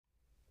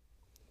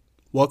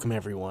Welcome,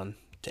 everyone,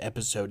 to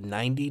episode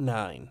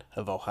 99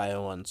 of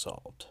Ohio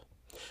Unsolved.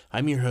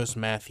 I'm your host,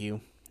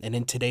 Matthew, and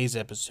in today's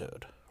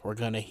episode, we're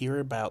going to hear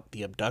about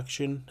the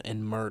abduction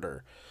and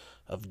murder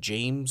of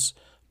James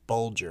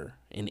Bulger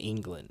in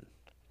England.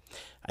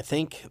 I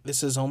think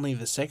this is only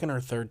the second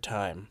or third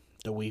time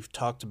that we've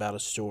talked about a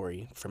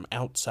story from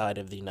outside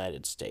of the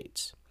United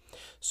States.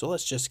 So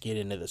let's just get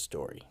into the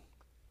story.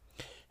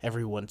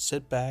 Everyone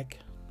sit back,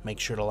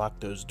 make sure to lock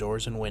those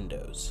doors and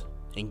windows,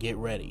 and get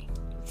ready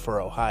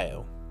for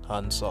Ohio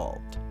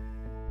Unsolved.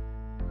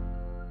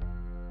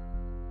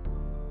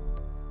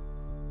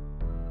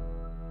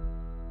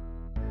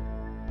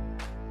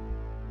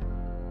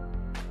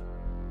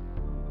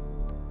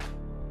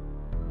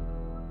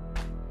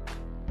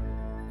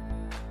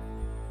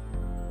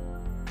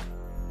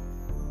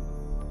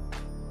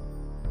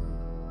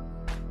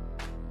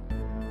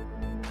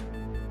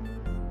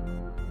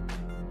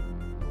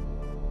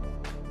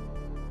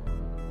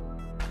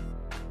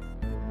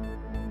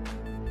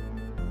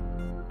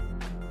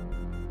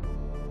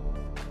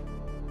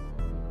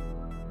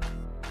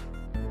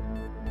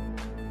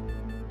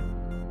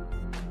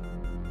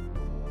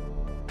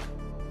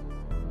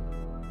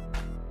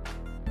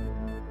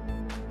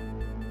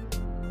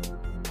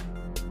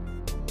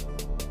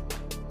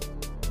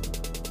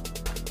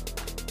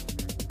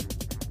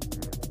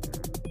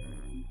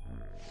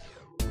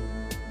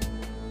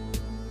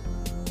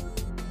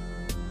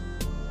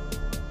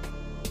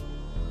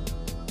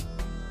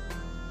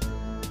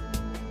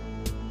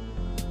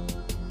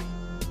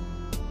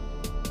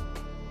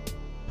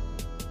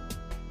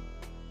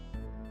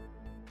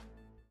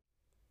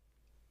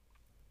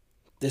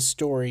 This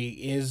story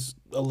is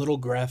a little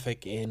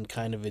graphic and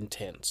kind of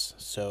intense,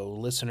 so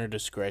listener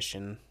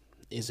discretion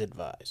is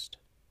advised.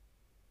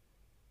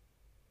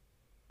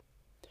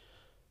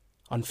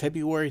 On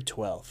February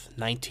 12th,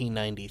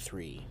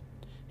 1993,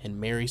 in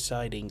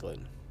Merseyside,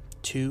 England,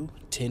 two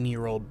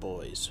 10-year-old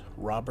boys,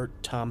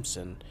 Robert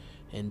Thompson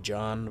and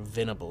John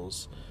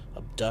Venables,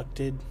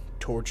 abducted,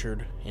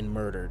 tortured, and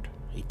murdered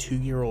a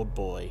 2-year-old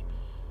boy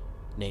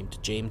named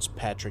James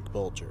Patrick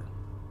Bulger.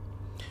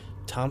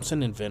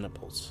 Thompson and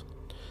Venables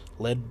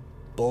led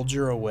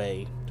Bulger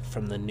away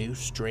from the New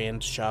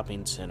Strand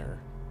shopping center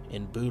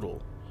in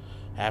Bootle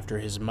after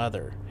his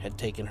mother had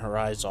taken her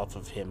eyes off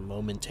of him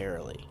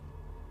momentarily.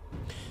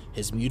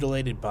 His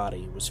mutilated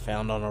body was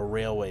found on a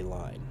railway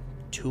line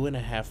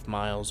 2.5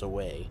 miles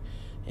away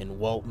in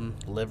Walton,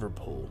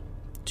 Liverpool,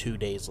 2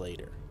 days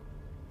later.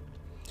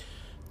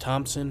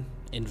 Thompson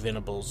and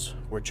Venables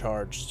were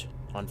charged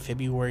on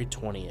February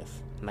 20th,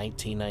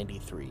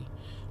 1993,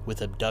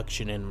 with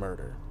abduction and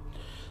murder.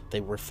 They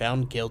were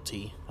found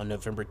guilty on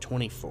November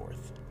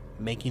 24th,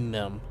 making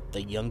them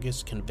the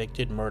youngest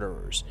convicted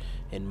murderers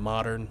in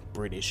modern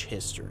British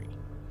history.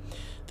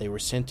 They were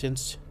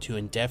sentenced to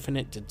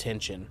indefinite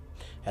detention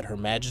at Her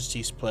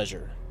Majesty's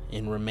pleasure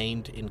and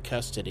remained in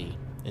custody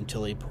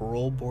until a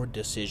parole board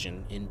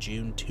decision in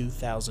June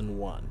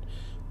 2001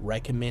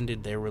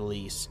 recommended their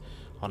release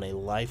on a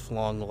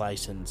lifelong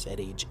license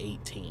at age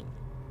 18.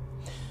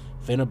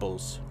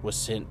 Venables was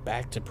sent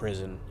back to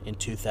prison in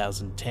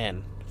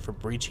 2010 for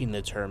breaching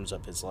the terms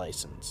of his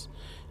license,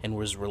 and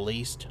was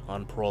released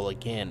on parole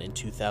again in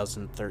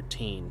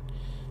 2013,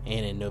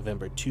 and in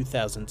November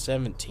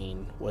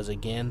 2017 was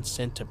again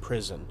sent to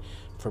prison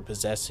for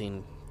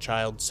possessing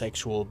child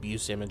sexual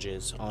abuse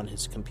images on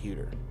his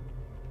computer.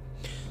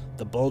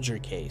 The Bulger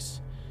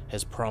case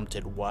has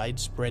prompted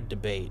widespread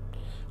debate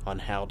on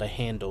how to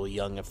handle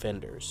young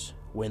offenders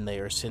when they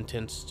are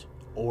sentenced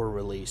or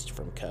released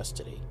from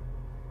custody.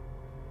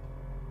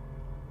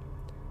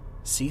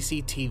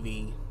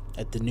 CCTV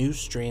at the New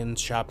Strand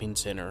shopping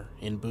center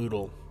in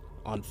Bootle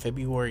on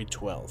February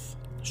 12th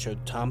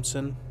showed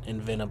Thompson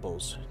and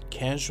Venables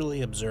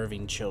casually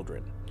observing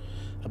children,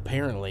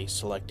 apparently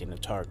selecting a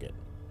target.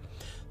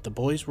 The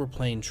boys were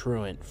playing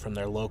truant from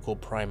their local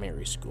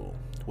primary school,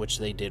 which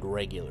they did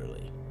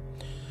regularly.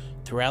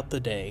 Throughout the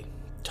day,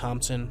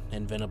 Thompson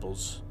and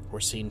Venables were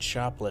seen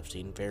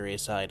shoplifting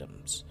various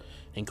items,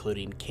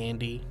 including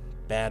candy,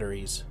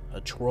 batteries,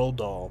 a troll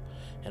doll,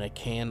 and a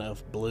can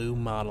of blue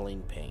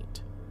modeling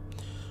paint.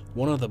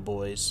 One of the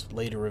boys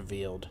later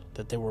revealed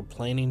that they were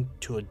planning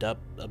to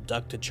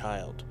abduct a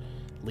child,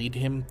 lead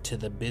him to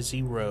the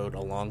busy road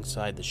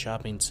alongside the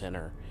shopping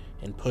center,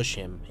 and push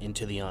him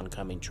into the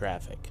oncoming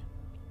traffic.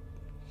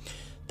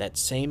 That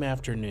same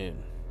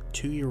afternoon,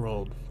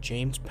 2-year-old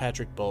James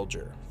Patrick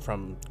Bulger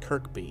from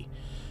Kirkby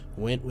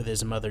went with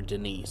his mother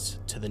Denise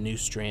to the New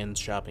Strand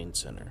shopping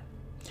center.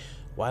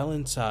 While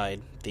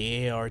inside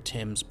the A.R.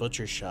 Tim's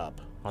butcher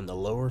shop on the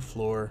lower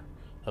floor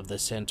of the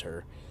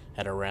center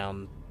at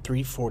around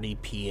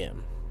 3:40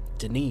 p.m.,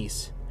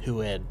 Denise,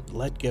 who had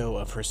let go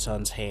of her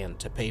son's hand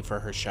to pay for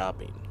her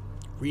shopping,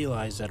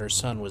 realized that her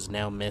son was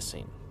now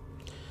missing.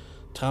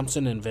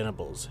 Thompson and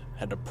Venables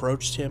had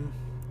approached him,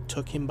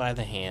 took him by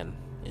the hand,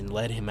 and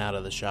led him out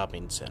of the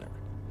shopping center.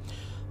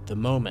 The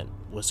moment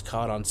was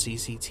caught on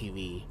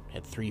CCTV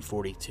at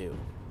 3:42.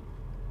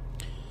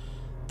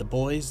 The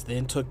boys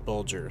then took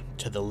Bulger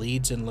to the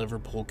Leeds and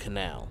Liverpool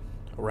Canal,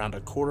 around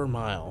a quarter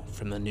mile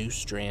from the New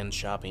Strand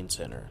shopping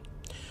center,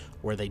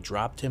 where they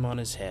dropped him on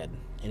his head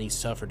and he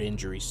suffered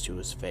injuries to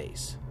his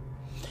face.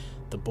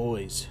 The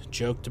boys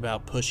joked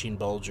about pushing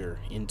Bulger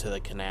into the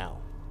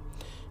canal.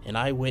 An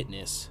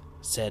eyewitness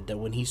said that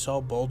when he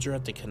saw Bulger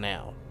at the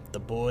canal, the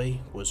boy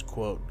was,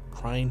 quote,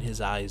 crying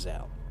his eyes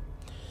out.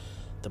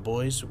 The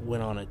boys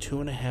went on a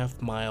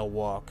 2.5-mile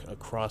walk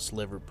across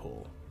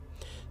Liverpool.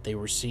 They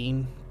were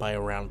seen by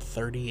around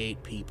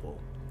 38 people,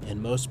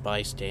 and most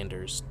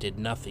bystanders did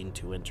nothing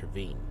to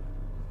intervene.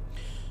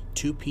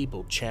 2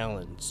 people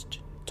challenged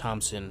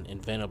Thompson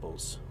and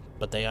Venables,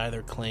 but they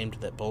either claimed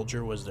that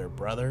Bulger was their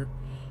brother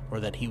or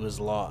that he was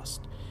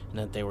lost and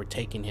that they were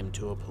taking him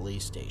to a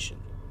police station.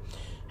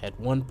 At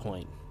one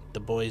point, the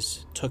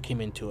boys took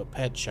him into a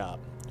pet shop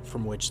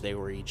from which they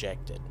were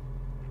ejected.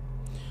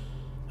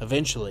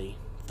 Eventually,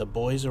 the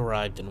boys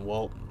arrived in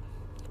Walton.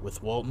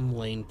 With Walton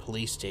Lane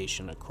Police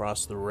Station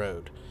across the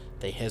road,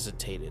 they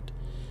hesitated,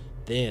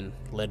 then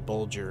led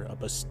Bulger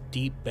up a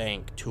steep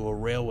bank to a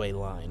railway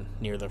line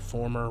near the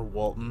former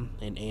Walton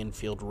and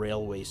Anfield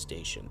Railway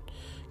Station,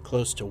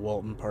 close to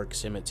Walton Park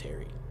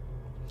Cemetery.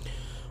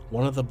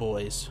 One of the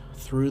boys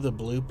threw the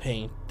blue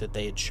paint that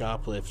they had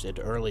shoplifted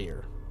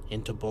earlier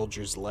into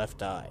Bulger's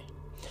left eye.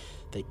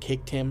 They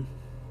kicked him,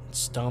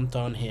 stomped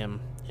on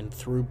him, and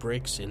threw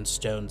bricks and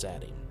stones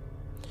at him.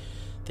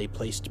 They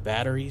placed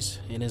batteries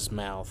in his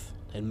mouth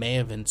and may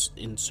have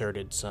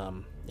inserted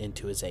some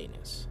into his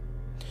anus,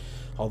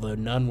 although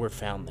none were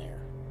found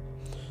there.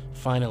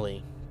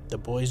 Finally, the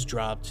boys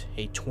dropped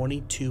a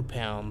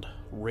 22-pound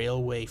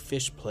railway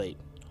fish plate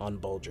on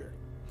Bulger.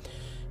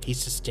 He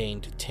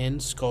sustained 10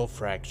 skull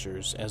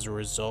fractures as a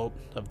result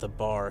of the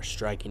bar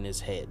striking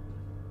his head.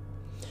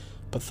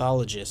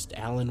 Pathologist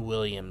Alan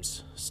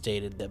Williams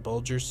stated that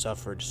Bulger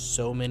suffered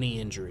so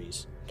many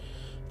injuries,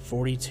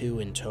 42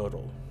 in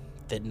total,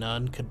 that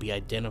none could be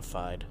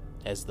identified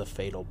as the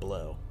fatal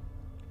blow.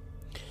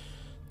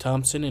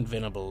 Thompson and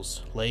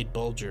Venables laid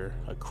Bulger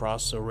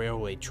across the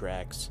railway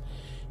tracks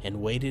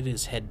and weighted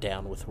his head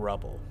down with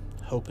rubble,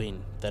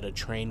 hoping that a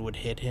train would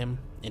hit him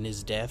and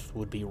his death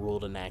would be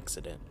ruled an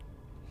accident.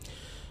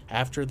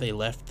 After they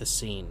left the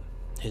scene,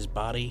 his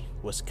body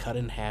was cut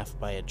in half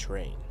by a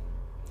train.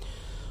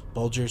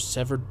 Bulger's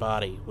severed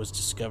body was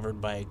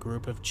discovered by a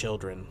group of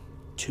children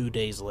 2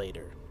 days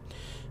later.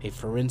 A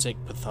forensic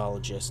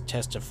pathologist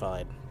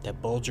testified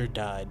that Bulger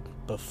died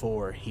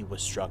before he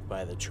was struck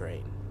by the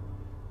train.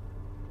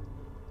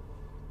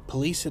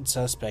 Police had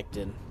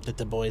suspected that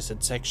the boys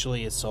had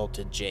sexually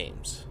assaulted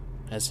James,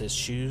 as his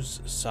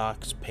shoes,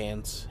 socks,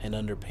 pants, and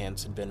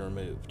underpants had been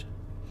removed.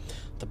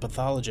 The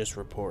pathologist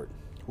report,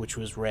 which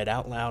was read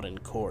out loud in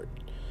court,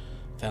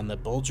 found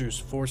that Bulger's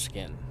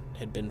foreskin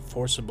had been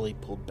forcibly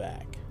pulled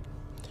back.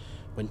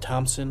 When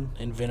Thompson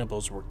and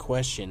Venables were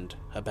questioned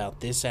about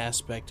this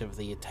aspect of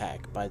the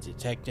attack by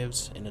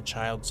detectives and a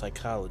child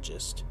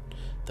psychologist,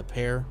 the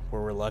pair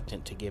were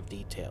reluctant to give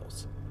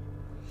details.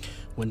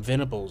 When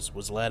Venables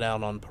was let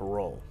out on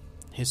parole,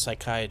 his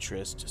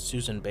psychiatrist,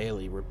 Susan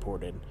Bailey,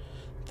 reported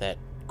that,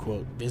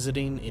 quote,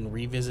 visiting and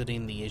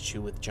revisiting the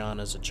issue with John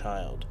as a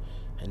child,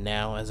 and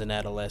now as an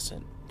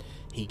adolescent,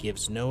 he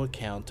gives no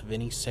account of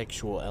any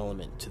sexual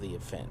element to the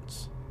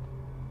offense.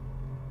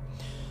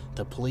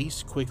 The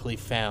police quickly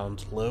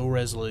found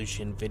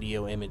low-resolution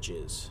video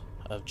images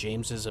of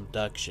James's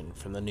abduction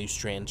from the New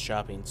Strand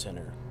shopping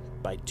center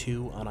by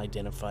 2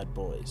 unidentified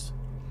boys.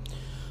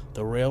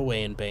 The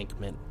railway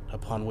embankment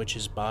upon which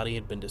his body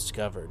had been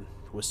discovered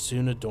was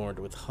soon adorned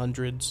with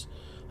hundreds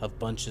of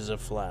bunches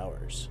of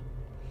flowers.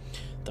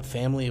 The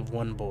family of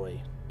one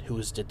boy, who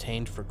was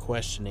detained for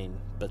questioning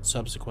but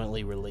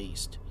subsequently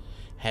released,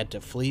 had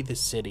to flee the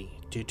city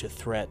due to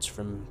threats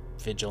from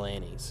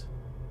vigilantes.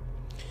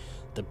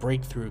 The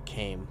breakthrough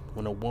came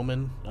when a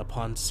woman,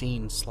 upon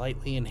seeing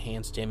slightly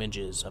enhanced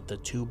images of the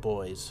 2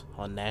 boys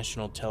on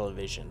national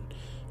television,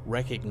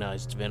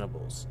 recognized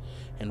Venables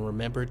and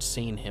remembered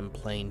seeing him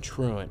playing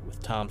truant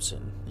with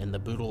Thompson in the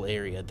Bootle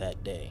area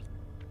that day.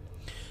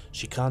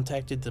 She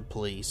contacted the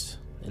police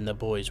and the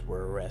boys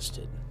were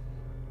arrested.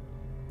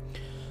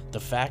 The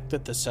fact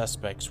that the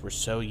suspects were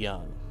so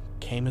young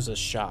came as a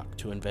shock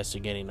to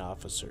investigating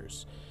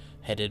officers,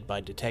 headed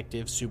by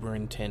Detective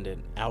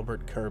Superintendent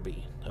Albert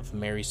Kirby of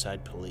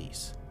Maryside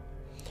Police.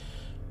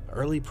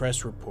 Early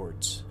press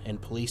reports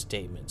and police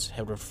statements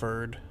have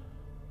referred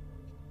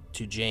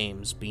to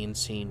James being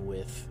seen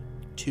with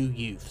 2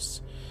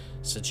 youths,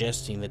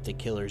 suggesting that the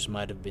killers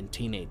might have been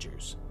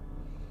teenagers.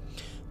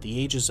 The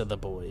ages of the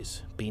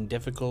boys being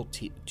difficult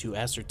to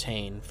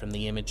ascertain from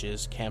the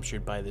images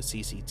captured by the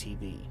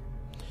CCTV.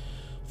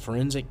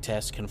 Forensic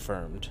tests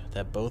confirmed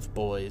that both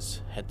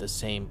boys had the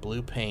same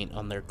blue paint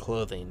on their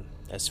clothing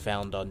as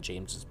found on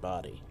James's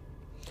body.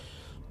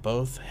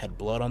 Both had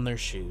blood on their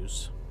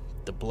shoes.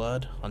 The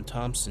blood on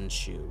Thompson's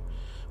shoe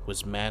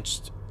was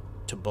matched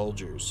to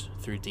Bulger's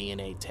through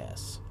DNA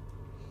tests.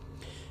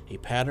 A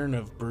pattern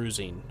of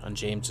bruising on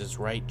James's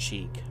right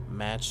cheek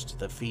matched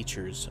the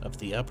features of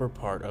the upper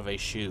part of a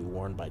shoe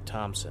worn by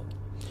Thompson,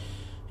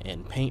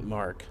 and paint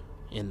mark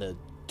in the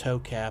toe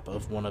cap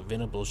of one of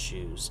Venable's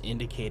shoes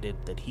indicated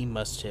that he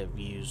must have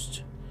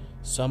used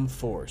some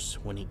force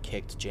when he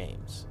kicked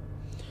James.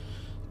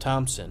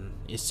 Thompson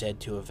is said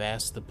to have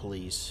asked the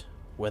police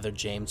whether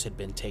James had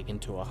been taken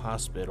to a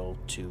hospital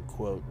to,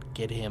 quote,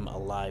 get him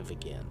alive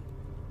again.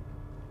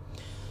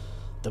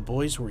 The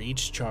boys were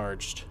each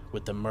charged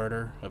with the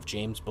murder of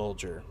James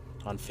Bulger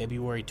on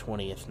February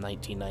 20th,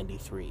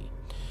 1993,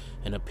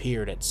 and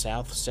appeared at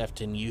South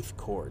Sefton Youth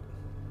Court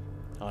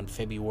on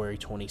February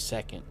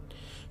 22nd,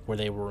 where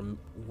they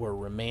were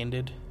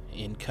remanded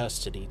in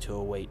custody to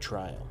await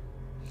trial.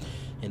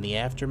 In the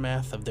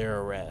aftermath of their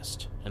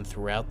arrest, and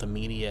throughout the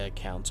media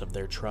accounts of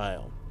their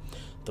trial,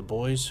 the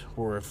boys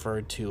were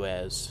referred to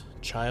as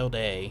Child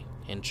A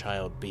and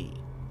Child B.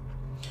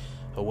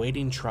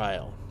 Awaiting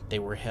trial, they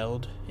were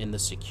held in the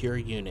secure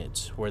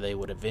units where they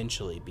would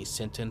eventually be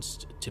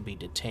sentenced to be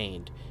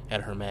detained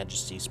at Her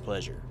Majesty's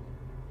pleasure.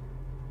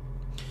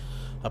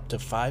 Up to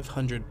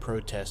 500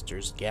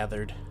 protesters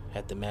gathered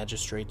at the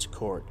magistrate's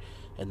court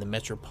in the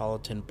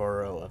Metropolitan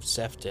Borough of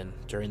Sefton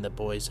during the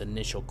boys'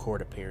 initial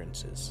court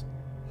appearances.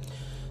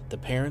 The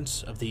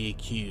parents of the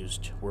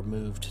accused were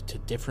moved to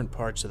different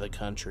parts of the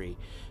country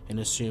and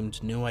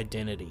assumed new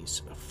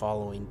identities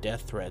following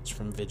death threats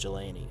from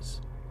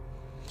vigilantes.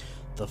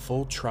 The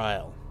full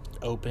trial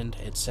opened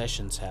at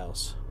Sessions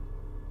House,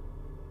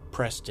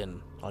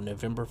 Preston, on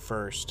November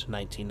 1st,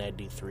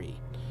 1993,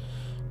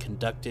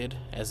 conducted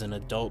as an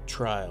adult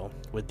trial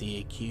with the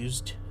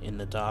accused in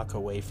the dock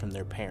away from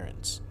their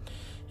parents,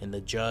 and the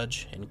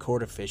judge and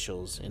court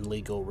officials in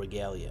legal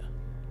regalia.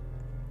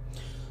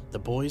 The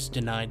boys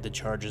denied the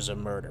charges of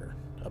murder,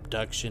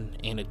 abduction,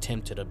 and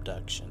attempted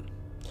abduction.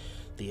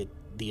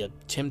 The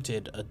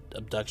attempted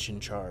abduction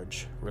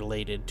charge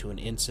related to an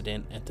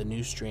incident at the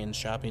New Strand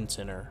Shopping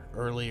Center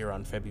earlier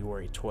on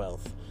February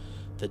 12th,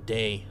 the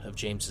day of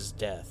James's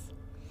death.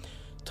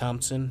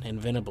 Thompson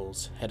and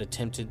Venables had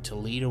attempted to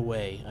lead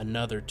away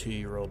another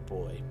 2-year-old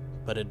boy,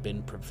 but had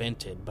been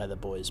prevented by the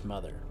boy's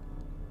mother.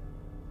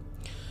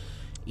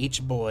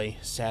 Each boy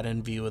sat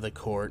in view of the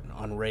court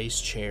on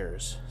raised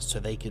chairs so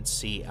they could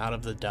see out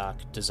of the dock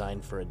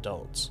designed for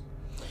adults,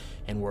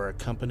 and were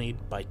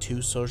accompanied by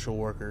 2 social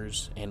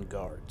workers and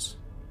guards.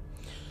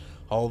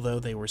 Although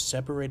they were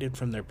separated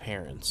from their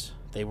parents,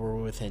 they were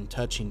within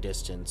touching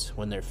distance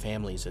when their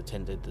families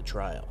attended the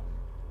trial.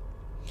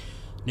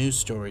 News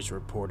stories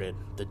reported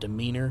the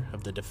demeanor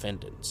of the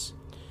defendants.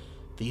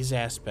 These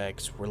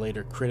aspects were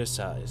later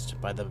criticized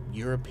by the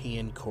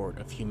European Court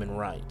of Human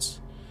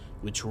Rights,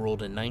 which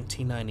ruled in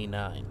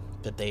 1999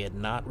 that they had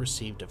not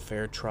received a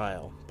fair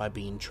trial by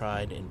being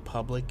tried in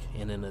public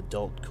in an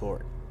adult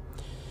court.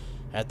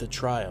 At the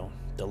trial,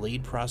 the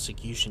lead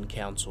prosecution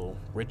counsel,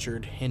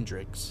 Richard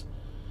Hendricks,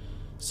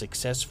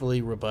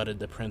 successfully rebutted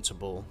the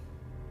principle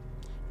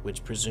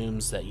which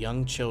presumes that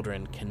young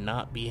children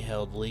cannot be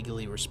held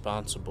legally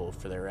responsible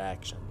for their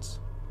actions.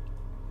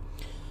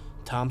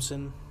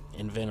 Thompson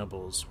and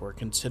Venables were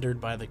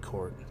considered by the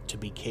court to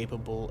be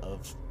capable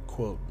of,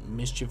 quote,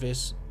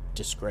 mischievous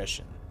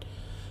discretion,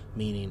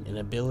 meaning an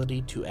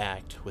ability to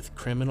act with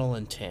criminal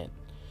intent,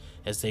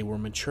 as they were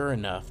mature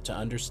enough to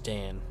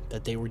understand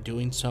that they were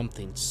doing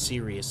something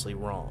seriously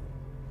wrong.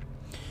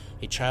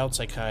 A child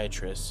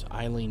psychiatrist,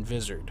 Eileen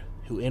Vizard,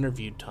 who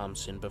interviewed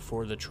Thompson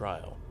before the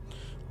trial,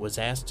 was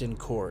asked in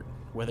court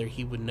whether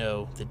he would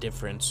know the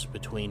difference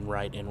between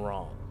right and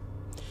wrong,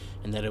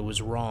 and that it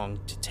was wrong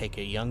to take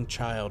a young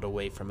child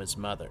away from his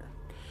mother,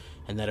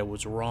 and that it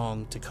was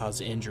wrong to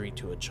cause injury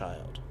to a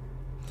child.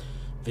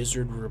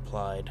 Vizard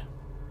replied,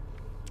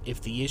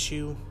 "If the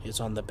issue is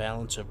on the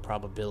balance of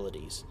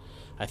probabilities,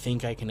 I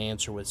think I can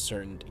answer with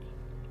certainty."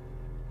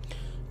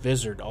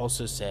 Vizard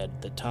also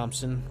said that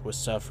Thompson was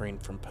suffering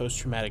from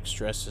post-traumatic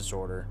stress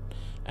disorder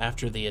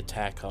after the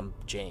attack on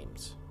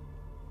James.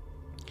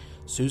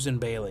 Susan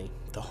Bailey,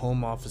 the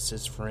Home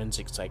Office's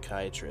forensic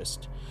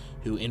psychiatrist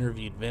who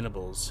interviewed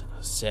Venables,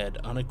 said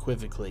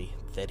unequivocally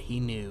that he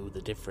knew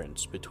the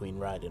difference between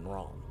right and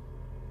wrong.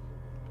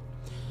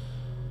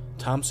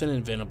 Thompson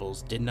and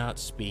Venables did not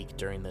speak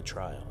during the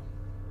trial,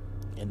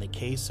 and the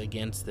case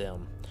against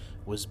them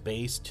was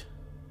based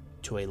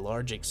to a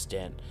large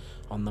extent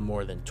on the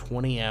more than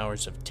 20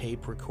 hours of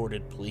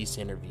tape-recorded police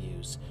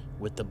interviews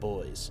with the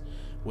boys,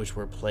 which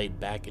were played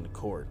back in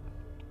court.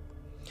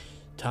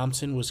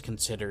 Thompson was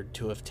considered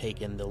to have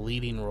taken the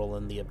leading role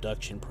in the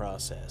abduction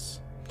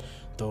process,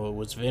 though it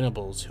was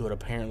Venables who had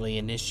apparently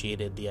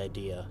initiated the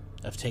idea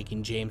of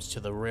taking James to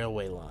the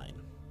railway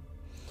line.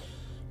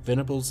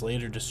 Venables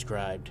later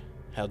described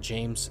how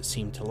James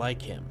seemed to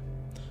like him,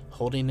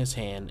 holding his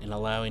hand and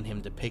allowing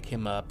him to pick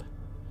him up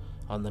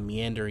on the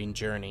meandering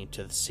journey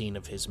to the scene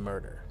of his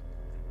murder.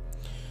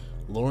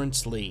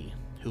 Lawrence Lee,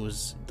 who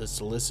was the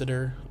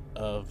solicitor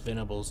of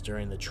Venables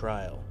during the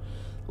trial,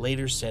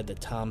 later said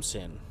that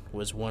Thompson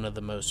was one of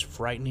the most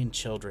frightening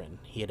children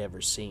he had ever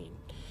seen,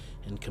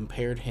 and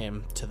compared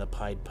him to the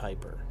Pied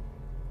Piper.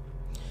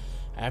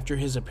 After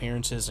his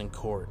appearances in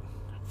court,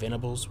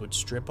 Venables would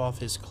strip off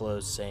his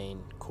clothes,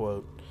 saying,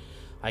 quote,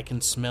 "I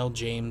can smell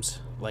James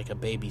like a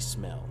baby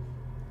smell."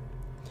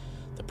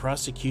 The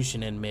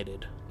prosecution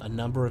admitted a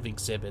number of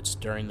exhibits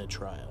during the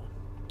trial,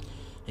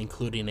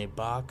 including a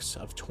box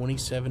of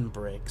 27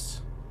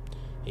 bricks,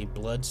 a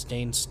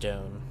blood-stained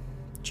stone,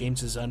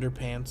 James's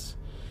underpants,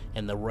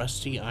 and the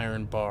rusty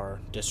iron bar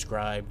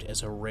described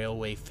as a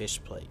railway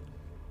fish plate.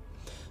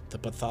 The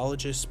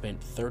pathologist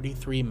spent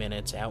 33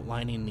 minutes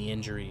outlining the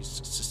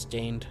injuries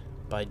sustained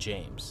by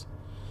James.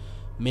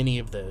 Many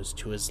of those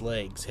to his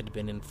legs had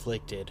been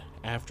inflicted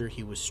after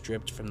he was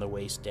stripped from the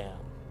waist down.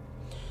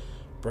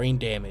 Brain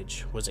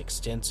damage was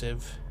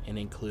extensive and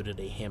included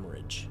a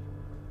hemorrhage.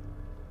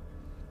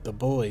 The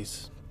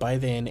boys, by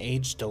then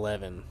aged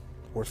 11,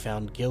 were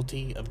found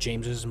guilty of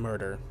James's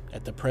murder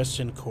at the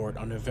Preston court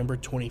on November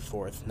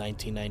 24,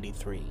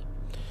 1993,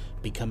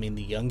 becoming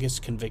the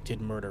youngest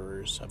convicted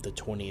murderers of the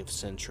 20th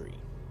century.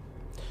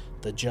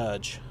 The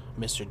judge,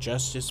 Mr.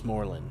 Justice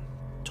Moreland,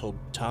 told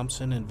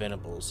Thompson and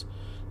Venables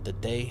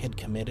that they had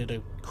committed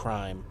a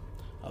crime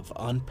of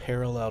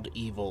unparalleled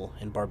evil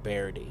and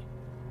barbarity.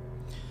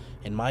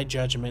 In my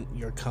judgment,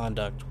 your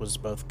conduct was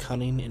both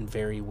cunning and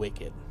very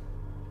wicked.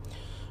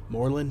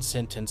 Moreland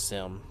sentenced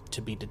them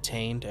to be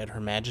detained at Her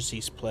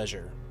Majesty's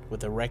pleasure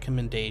with a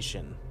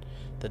recommendation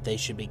that they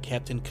should be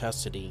kept in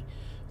custody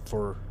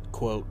for,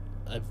 quote,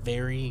 a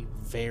very,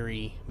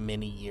 very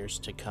many years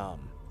to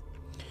come,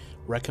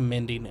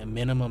 recommending a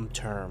minimum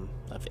term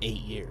of 8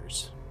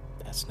 years.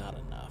 That's not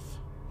enough.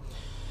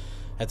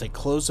 At the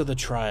close of the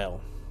trial,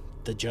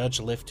 the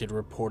judge lifted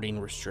reporting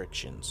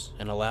restrictions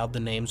and allowed the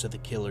names of the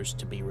killers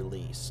to be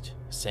released,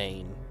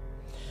 saying,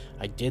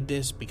 "I did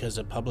this because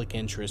the public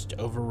interest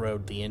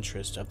overrode the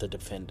interest of the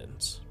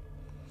defendants.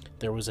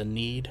 There was a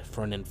need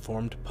for an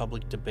informed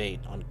public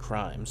debate on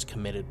crimes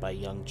committed by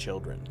young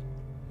children."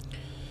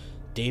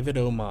 David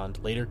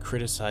Omond later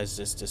criticized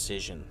this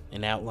decision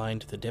and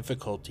outlined the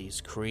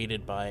difficulties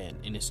created by it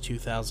in his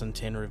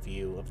 2010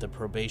 review of the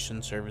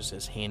probation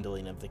service's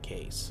handling of the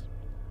case.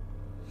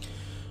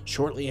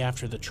 Shortly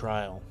after the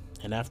trial,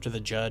 and after the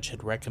judge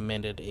had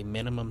recommended a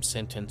minimum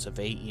sentence of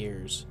 8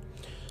 years,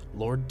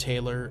 Lord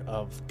Taylor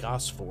of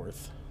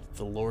Gosforth,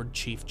 the Lord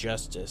Chief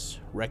Justice,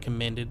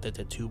 recommended that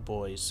the two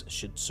boys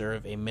should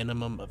serve a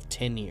minimum of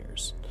 10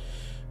 years,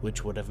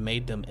 which would have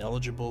made them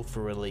eligible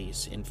for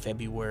release in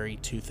February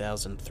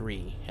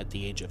 2003 at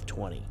the age of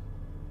 20.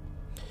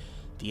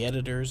 The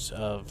editors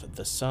of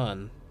The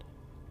Sun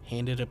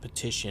handed a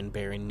petition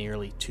bearing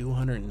nearly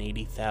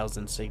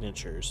 280,000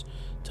 signatures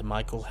to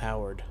Michael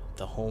Howard,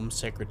 the Home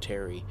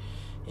Secretary,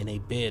 in a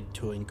bid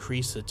to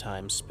increase the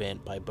time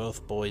spent by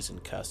both boys in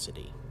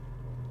custody.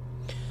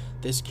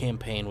 This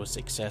campaign was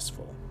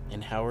successful,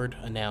 and Howard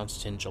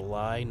announced in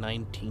July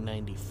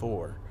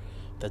 1994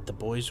 that the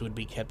boys would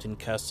be kept in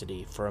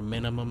custody for a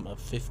minimum of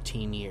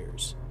 15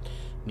 years,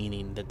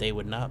 meaning that they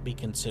would not be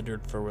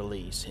considered for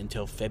release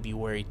until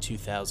February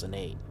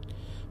 2008,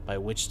 by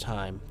which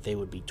time they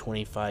would be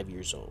 25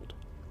 years old.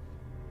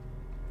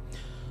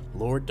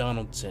 Lord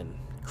Donaldson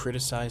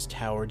criticized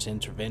Howard's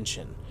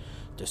intervention,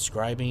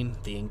 describing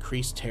the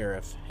increased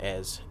tariff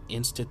as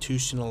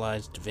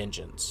institutionalized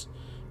vengeance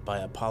by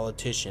a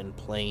politician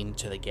playing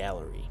to the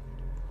gallery.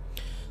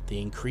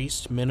 The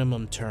increased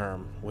minimum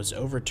term was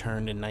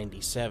overturned in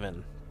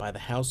 1997 by the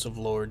House of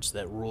Lords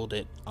that ruled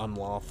it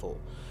unlawful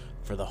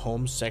for the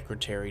Home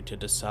Secretary to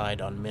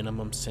decide on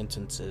minimum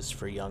sentences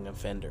for young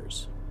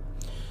offenders.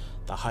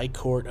 The High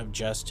Court of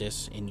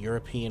Justice and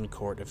European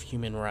Court of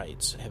Human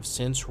Rights have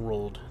since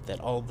ruled that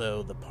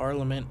although the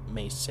Parliament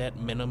may set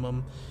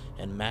minimum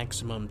and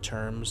maximum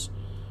terms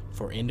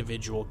for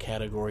individual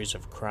categories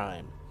of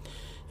crime,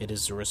 it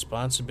is the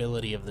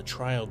responsibility of the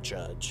trial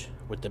judge,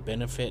 with the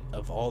benefit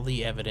of all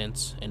the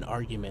evidence and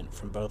argument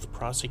from both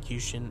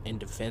prosecution and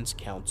defense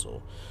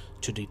counsel,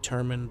 to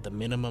determine the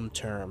minimum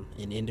term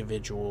in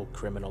individual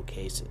criminal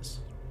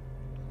cases.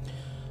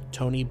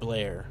 Tony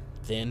Blair,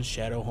 then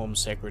Shadow Home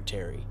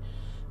Secretary,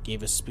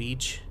 gave a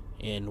speech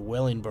in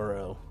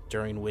Wellingborough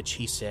during which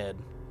he said,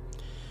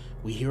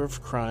 "We hear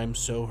of crimes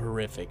so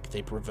horrific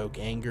they provoke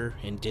anger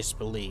and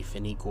disbelief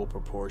in equal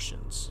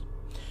proportions.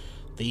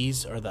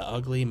 These are the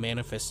ugly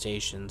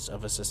manifestations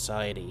of a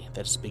society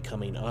that is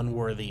becoming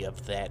unworthy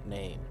of that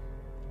name."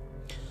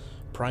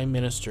 Prime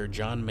Minister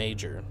John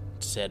Major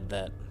said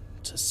that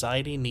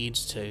society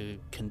needs to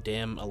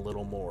condemn a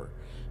little more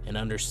and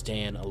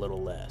understand a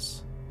little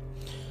less.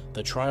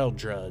 The trial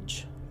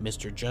judge,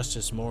 Mr.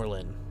 Justice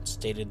Moreland,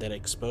 stated that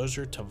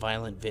exposure to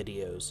violent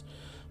videos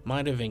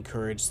might have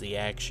encouraged the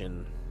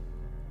action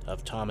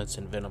of Thomas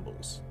and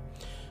Venables.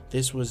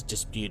 This was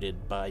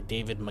disputed by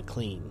David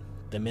McLean,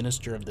 the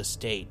Minister of the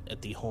State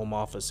at the Home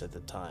Office at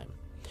the time,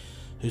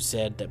 who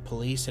said that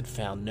police had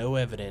found no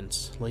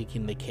evidence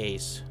linking the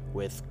case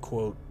with,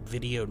 quote,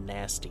 video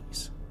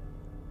nasties.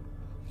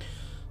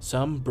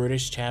 Some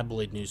British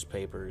tabloid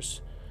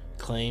newspapers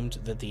claimed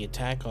that the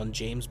attack on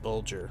James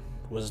Bulger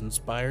was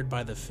inspired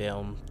by the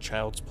film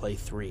Child's Play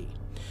 3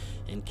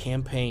 and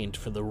campaigned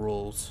for the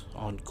rules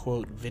on,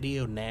 quote,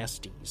 video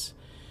nasties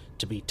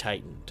to be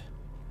tightened.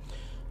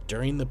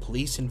 During the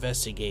police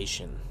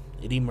investigation,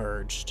 it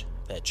emerged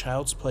that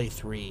Child's Play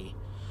 3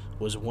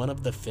 was one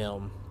of the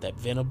film that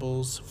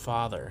Venable's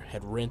father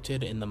had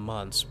rented in the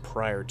months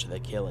prior to the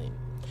killing,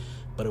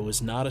 but it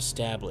was not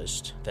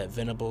established that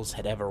Venables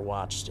had ever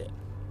watched it.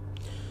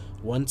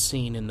 One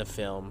scene in the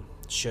film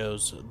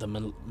shows the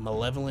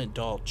malevolent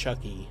doll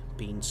Chucky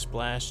being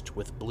splashed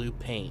with blue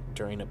paint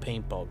during a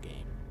paintball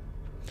game.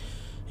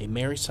 A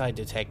Maryside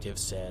detective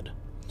said,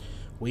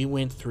 "We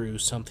went through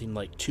something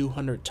like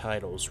 200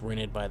 titles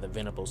rented by the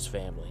Venables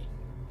family.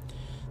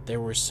 There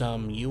were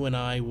some you and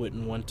I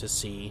wouldn't want to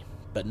see,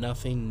 but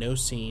nothing, no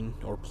scene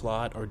or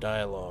plot or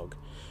dialogue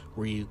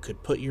where you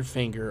could put your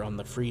finger on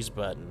the freeze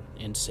button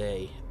and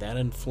say that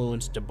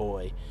influenced a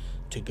boy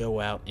to go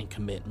out and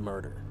commit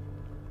murder."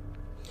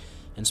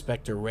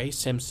 Inspector Ray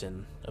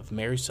Simpson of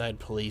Maryside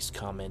Police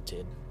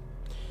commented,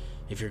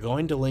 "If you're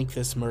going to link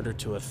this murder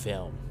to a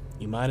film,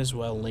 you might as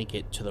well link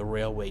it to the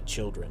Railway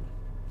Children.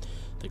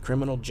 The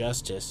Criminal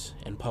Justice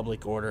and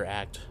Public Order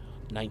Act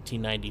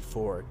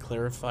 1994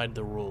 clarified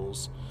the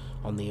rules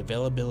on the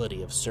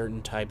availability of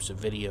certain types of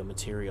video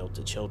material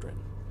to children."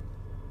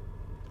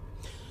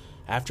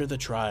 After the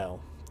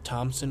trial,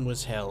 Thompson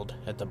was held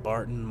at the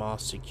Barton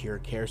Moss Secure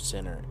Care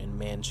Center in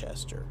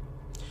Manchester.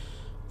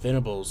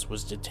 Venables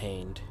was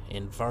detained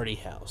in Vardy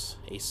House,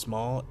 a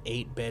small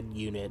 8-bed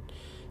unit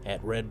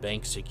at Red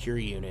Bank Secure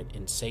Unit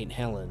in St.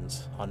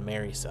 Helens on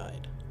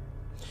Maryside.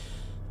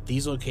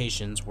 These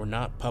locations were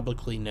not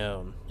publicly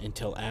known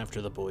until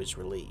after the boys'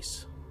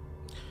 release.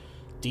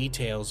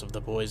 Details of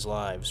the boys'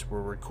 lives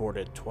were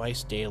recorded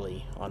twice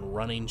daily on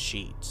running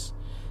sheets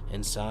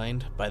and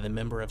signed by the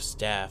member of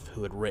staff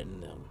who had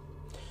written them.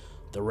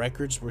 The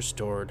records were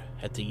stored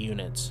at the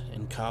units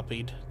and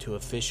copied to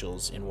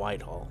officials in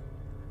Whitehall.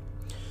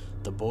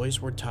 The boys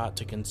were taught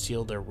to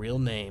conceal their real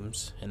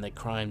names and the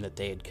crime that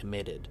they had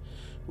committed,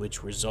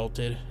 which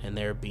resulted in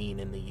their being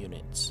in the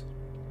units.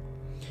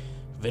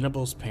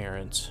 Venable's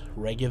parents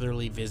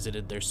regularly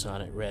visited their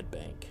son at Red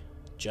Bank,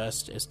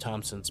 just as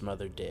Thompson's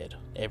mother did,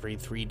 every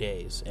 3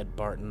 days at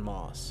Barton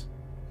Moss.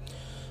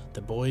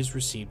 The boys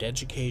received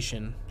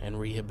education and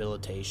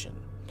rehabilitation.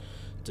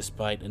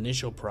 Despite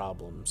initial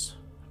problems,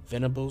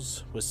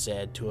 Venables was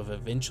said to have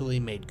eventually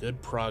made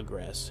good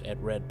progress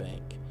at Red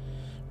Bank,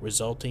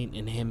 resulting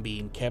in him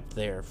being kept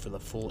there for the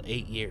full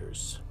 8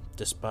 years,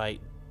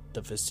 despite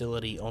the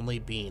facility only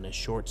being a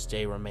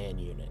short-stay remand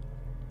unit.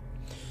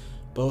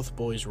 Both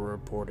boys were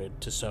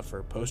reported to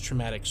suffer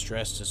post-traumatic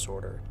stress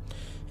disorder,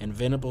 and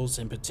Venables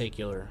in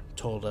particular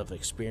told of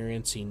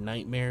experiencing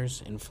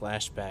nightmares and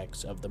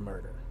flashbacks of the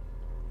murder.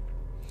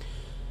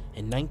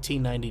 In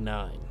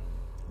 1999,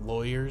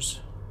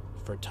 lawyers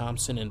for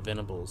Thompson and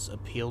Venables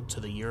appealed to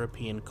the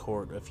European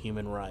Court of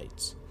Human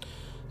Rights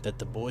that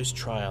the boys'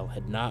 trial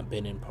had not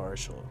been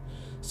impartial,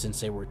 since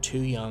they were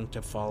too young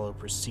to follow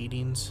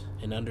proceedings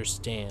and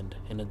understand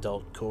an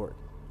adult court.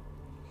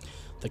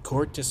 The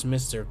court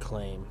dismissed their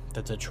claim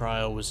that the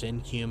trial was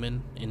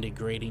inhuman and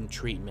degrading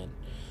treatment,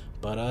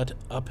 but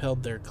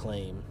upheld their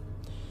claim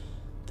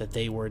that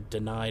they were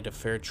denied a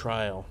fair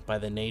trial by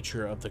the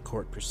nature of the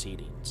court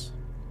proceedings.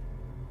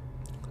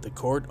 The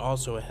court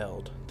also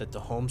held that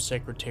the Home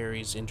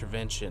Secretary's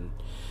intervention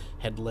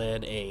had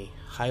led a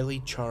highly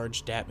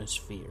charged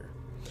atmosphere,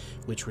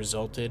 which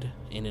resulted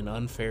in an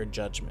unfair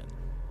judgment.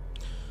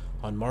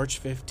 On March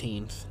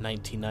 15,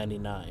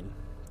 1999,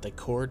 the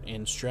court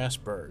in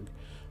Strasbourg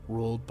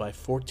ruled by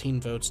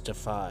 14 votes to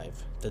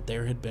 5 that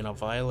there had been a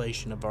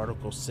violation of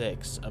Article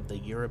 6 of the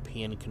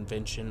European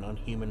Convention on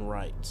Human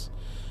Rights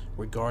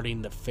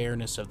regarding the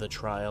fairness of the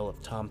trial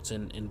of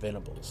Thompson and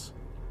Venables.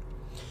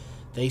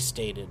 They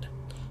stated,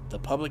 "The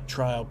public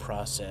trial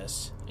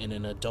process in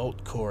an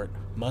adult court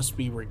must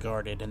be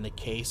regarded in the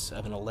case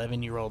of an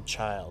 11-year-old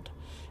child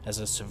as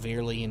a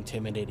severely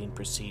intimidating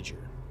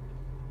procedure."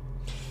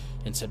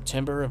 In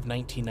September of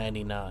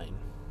 1999,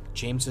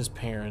 James's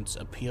parents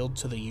appealed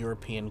to the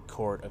European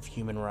Court of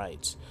Human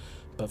Rights,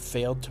 but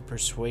failed to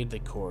persuade the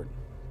court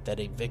that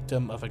a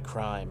victim of a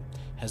crime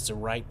has the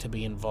right to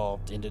be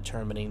involved in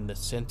determining the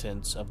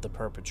sentence of the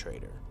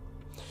perpetrator.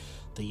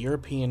 The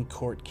European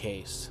Court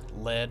case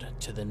led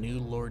to the new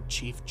Lord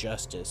Chief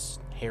Justice,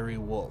 Harry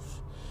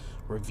Wolff,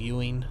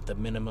 reviewing the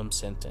minimum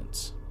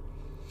sentence.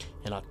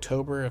 In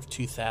October of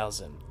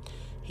 2000,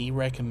 he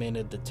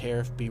recommended the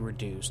tariff be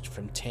reduced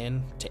from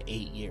 10 to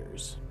 8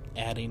 years,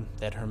 adding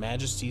that Her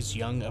Majesty's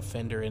Young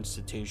Offender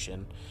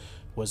Institution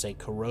was a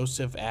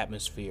corrosive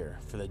atmosphere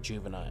for the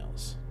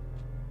juveniles.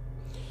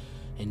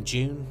 In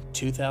June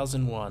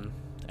 2001,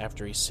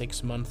 after a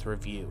 6-month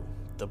review,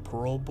 the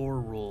parole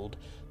board ruled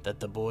that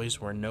the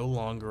boys were no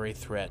longer a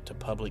threat to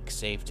public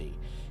safety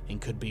and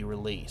could be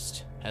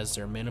released, as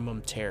their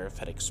minimum tariff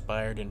had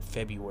expired in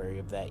February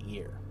of that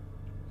year.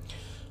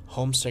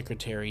 Home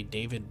Secretary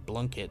David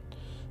Blunkett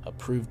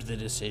approved the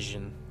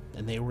decision,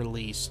 and they were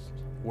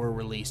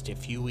released a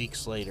few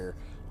weeks later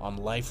on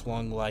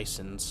lifelong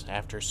license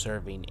after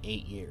serving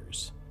 8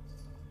 years.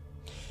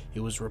 It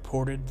was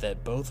reported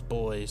that both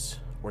boys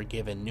were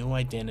given new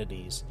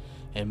identities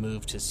and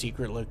moved to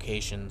secret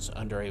locations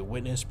under a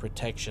witness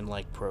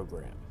protection-like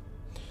program.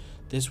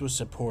 This was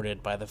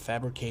supported by the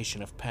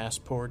fabrication of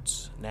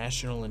passports,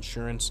 national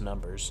insurance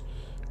numbers,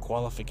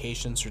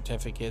 qualification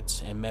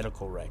certificates, and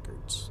medical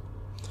records.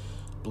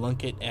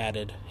 Plunkett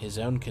added his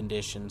own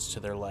conditions to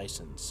their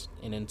license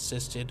and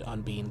insisted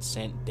on being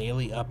sent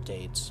daily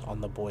updates on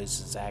the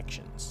boys'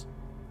 actions.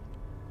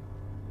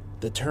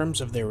 The terms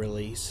of their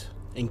release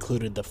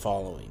included the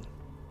following.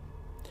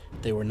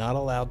 They were not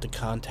allowed to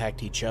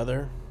contact each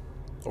other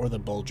or the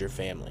Bulger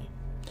family.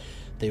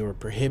 They were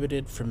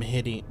prohibited from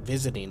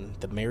visiting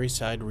the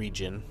Maryside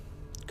region.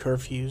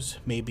 Curfews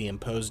may be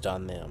imposed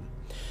on them,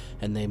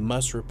 and they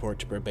must report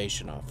to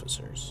probation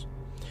officers.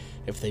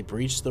 If they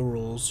breached the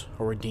rules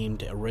or were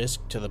deemed a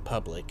risk to the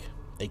public,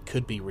 they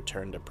could be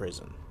returned to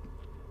prison.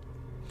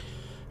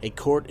 A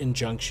court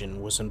injunction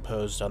was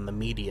imposed on the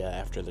media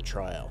after the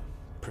trial,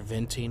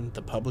 preventing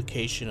the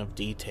publication of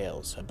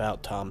details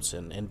about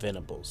Thompson and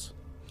Venables.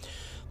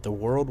 The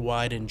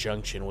worldwide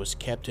injunction was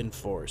kept in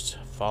force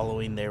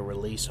following their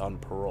release on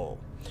parole,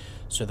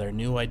 so their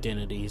new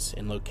identities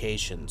and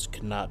locations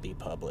could not be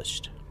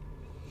published.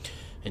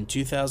 In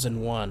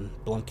 2001,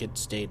 Plunkett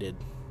stated,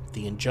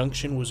 "The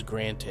injunction was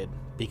granted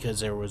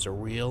because there was a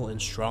real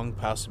and strong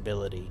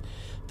possibility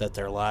that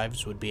their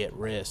lives would be at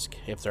risk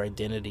if their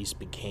identities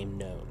became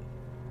known."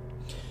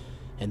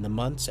 In the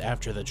months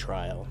after the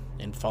trial,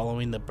 and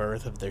following the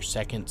birth of their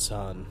second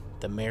son,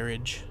 the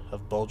marriage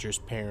of Bulger's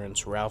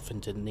parents, Ralph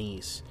and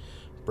Denise,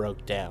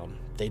 broke down.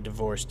 They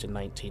divorced in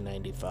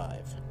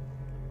 1995.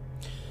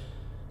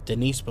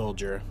 Denise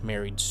Bulger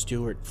married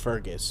Stuart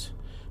Fergus,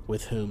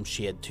 with whom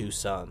she had 2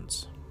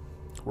 sons.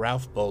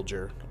 Ralph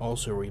Bulger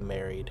also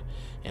remarried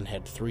and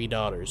had 3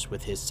 daughters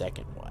with his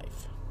second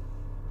wife.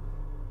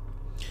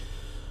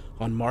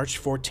 On March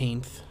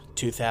 14,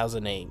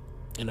 2008,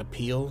 an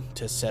appeal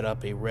to set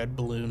up a Red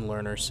Balloon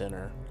Learner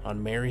Center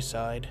on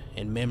Maryside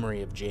in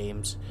memory of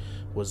James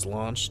was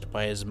launched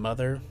by his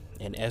mother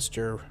and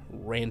Esther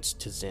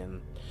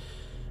Ranstizin.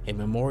 A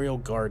memorial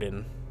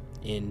garden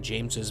in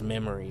James's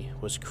memory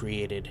was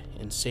created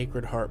in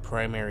Sacred Heart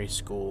Primary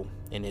School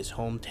in his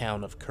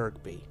hometown of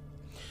Kirkby,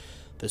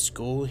 the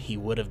school he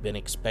would have been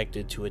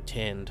expected to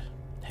attend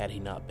had he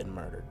not been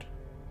murdered.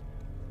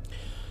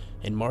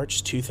 In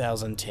March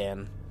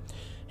 2010,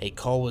 a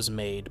call was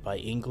made by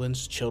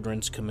England's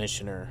Children's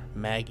Commissioner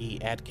Maggie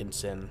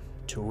Atkinson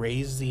to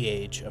raise the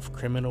age of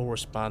criminal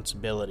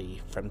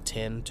responsibility from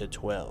 10 to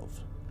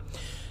 12.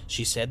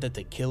 She said that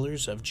the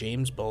killers of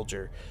James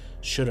Bulger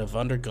should have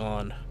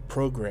undergone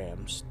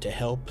programs to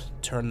help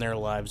turn their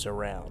lives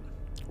around,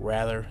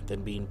 rather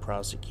than being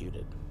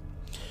prosecuted.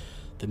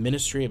 The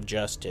Ministry of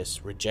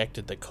Justice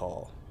rejected the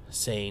call,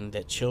 saying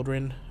that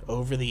children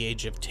over the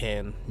age of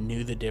 10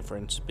 knew the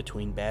difference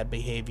between bad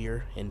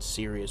behavior and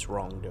serious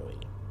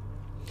wrongdoing.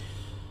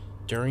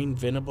 During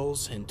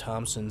Venables and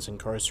Thompson's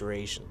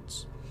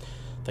incarcerations,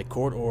 the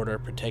court order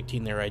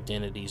protecting their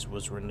identities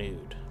was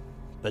renewed,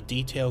 but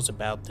details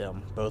about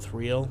them, both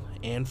real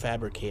and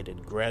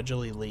fabricated,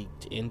 gradually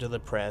leaked into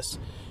the press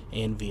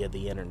and via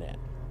the internet.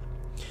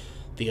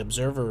 The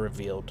Observer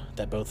revealed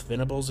that both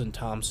Venables and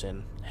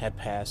Thompson had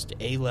passed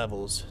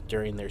A-levels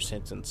during their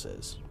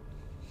sentences.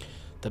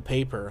 The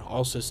paper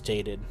also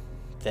stated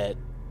that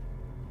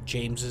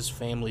James's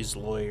family's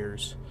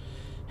lawyers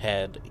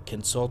had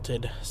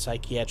consulted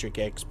psychiatric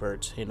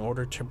experts in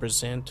order to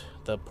present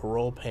the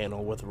parole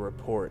panel with a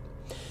report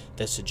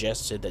that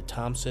suggested that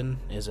Thompson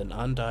is an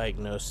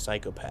undiagnosed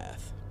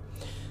psychopath,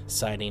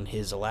 citing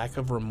his lack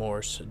of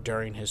remorse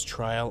during his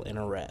trial and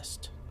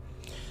arrest.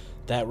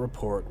 That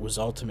report was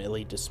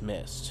ultimately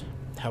dismissed.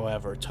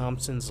 However,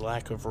 Thompson's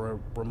lack of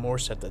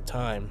remorse at the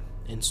time,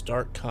 in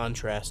stark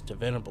contrast to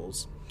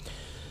Venables,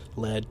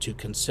 led to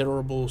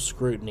considerable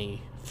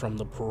scrutiny from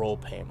the parole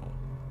panel.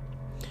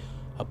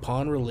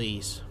 Upon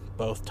release,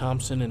 both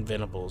Thompson and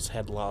Venables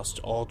had lost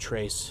all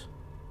trace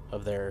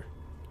of their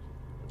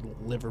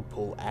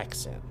Liverpool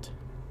accent.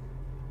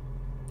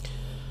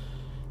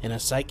 In a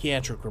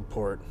psychiatric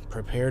report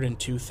prepared in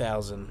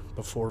 2000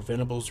 before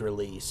Venables'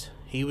 release,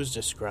 he was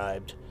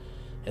described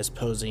as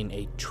posing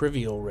a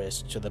trivial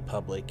risk to the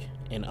public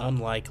and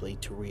unlikely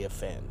to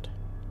reoffend.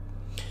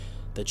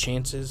 The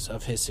chances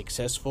of his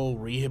successful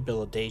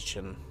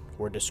rehabilitation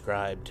were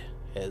described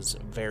as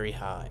very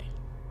high.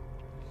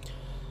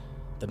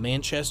 The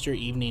Manchester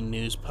Evening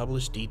News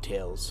published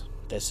details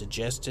that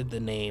suggested the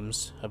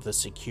names of the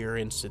secure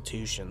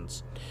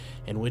institutions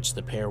in which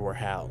the pair were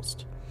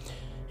housed,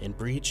 in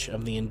breach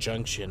of the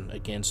injunction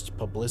against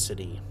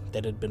publicity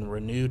that had been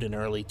renewed in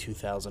early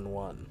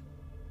 2001.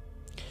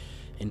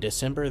 In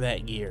December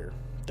that year,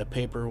 the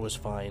paper was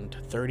fined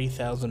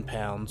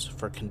 £30,000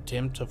 for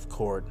contempt of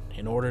court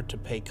in order to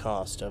pay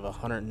cost of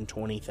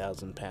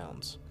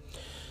 £120,000.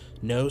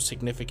 No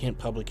significant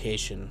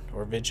publication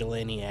or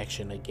vigilante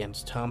action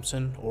against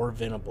Thompson or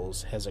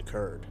Venables has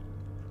occurred.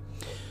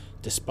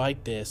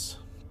 Despite this,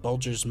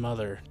 Bulger's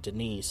mother,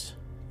 Denise,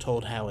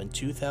 told how in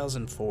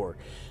 2004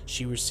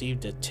 she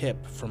received a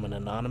tip from an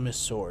anonymous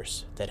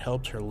source that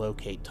helped her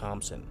locate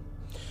Thompson.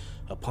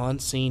 Upon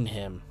seeing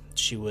him,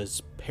 she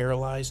was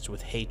paralyzed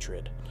with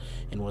hatred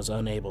and was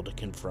unable to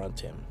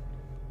confront him.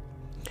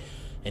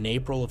 In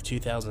April of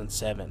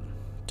 2007,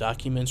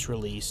 documents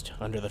released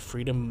under the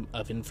Freedom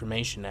of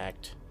Information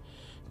Act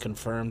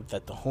confirmed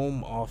that the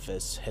Home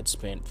Office had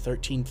spent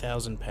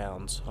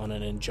 £13,000 on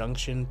an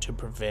injunction to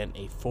prevent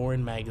a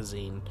foreign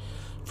magazine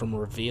from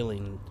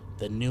revealing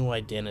the new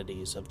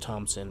identities of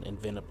Thompson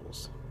and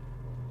Venables.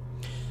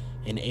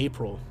 In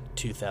April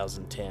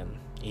 2010,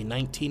 a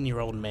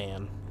 19-year-old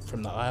man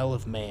from the Isle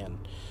of Man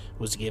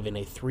was given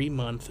a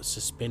 3-month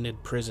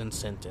suspended prison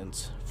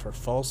sentence for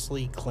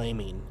falsely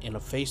claiming in a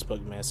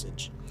Facebook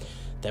message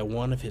that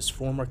one of his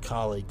former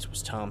colleagues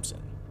was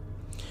Thompson.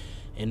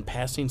 In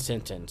passing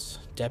sentence,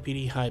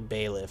 Deputy High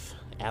Bailiff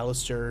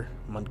Alistair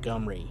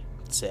Montgomery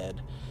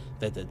said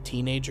that the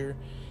teenager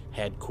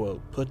had,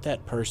 quote, put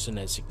that person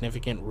at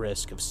significant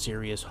risk of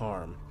serious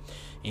harm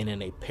and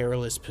in a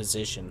perilous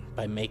position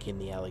by making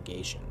the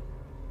allegation.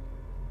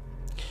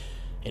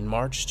 In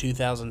March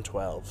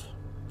 2012,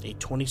 a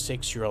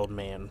 26-year-old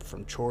man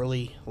from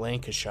Chorley,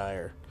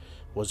 Lancashire,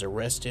 was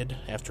arrested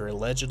after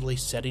allegedly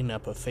setting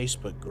up a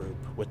Facebook group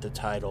with the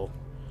title,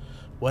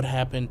 "What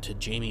Happened to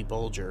Jamie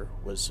Bulger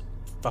Was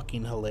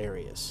Fucking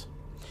Hilarious."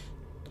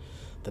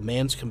 The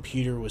man's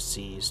computer was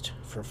seized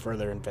for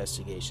further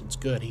investigations.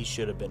 Good, he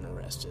should have been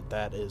arrested.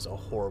 That is a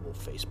horrible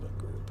Facebook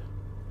group.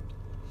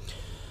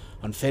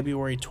 On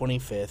February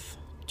 25th,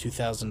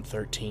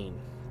 2013,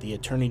 the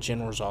Attorney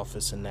General's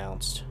office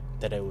announced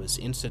that it was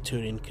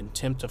instituting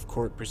contempt of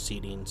court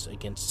proceedings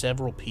against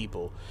several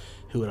people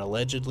who had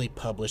allegedly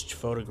published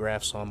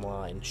photographs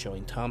online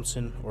showing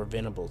Thompson or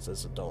Venables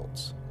as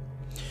adults.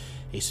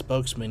 A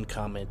spokesman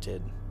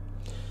commented,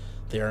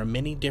 "There are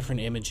many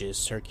different images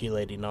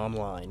circulating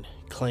online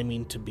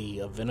claiming to be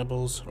of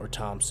Venables or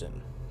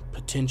Thompson.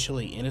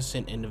 Potentially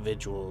innocent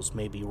individuals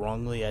may be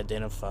wrongly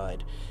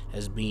identified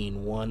as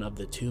being one of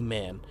the two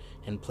men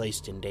and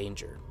placed in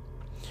danger.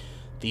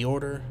 The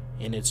order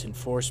and its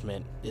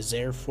enforcement is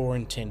therefore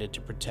intended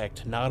to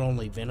protect not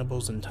only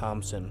Venables and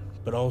Thompson,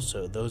 but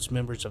also those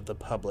members of the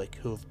public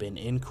who have been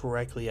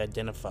incorrectly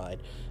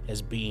identified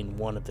as being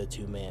one of the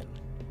two men."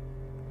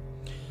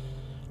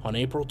 On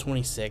April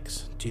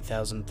 26,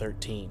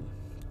 2013,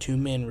 2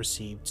 men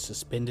received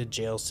suspended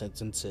jail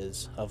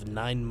sentences of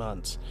 9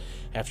 months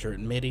after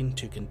admitting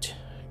to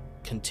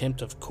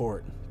contempt of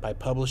court by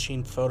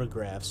publishing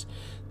photographs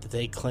that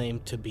they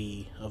claimed to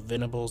be of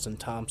Venables and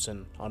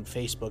Thompson on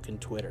Facebook and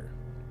Twitter.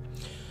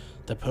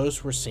 The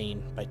posts were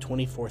seen by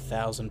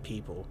 24,000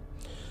 people.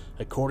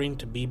 According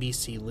to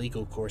BBC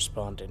legal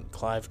correspondent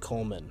Clive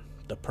Coleman,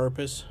 the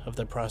purpose of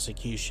the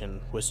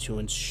prosecution was to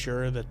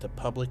ensure that the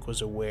public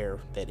was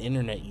aware that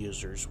internet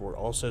users were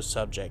also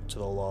subject to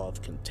the law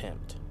of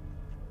contempt.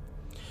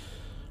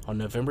 On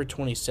November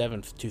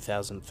 27,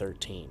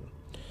 2013,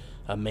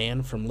 a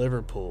man from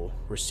Liverpool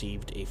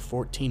received a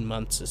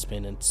 14-month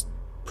suspended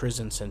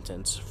prison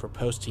sentence for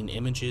posting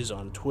images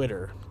on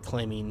Twitter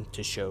claiming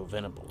to show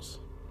Venables.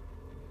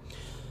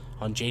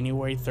 On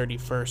January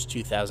 31,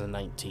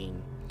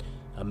 2019,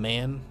 a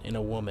man and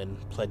a woman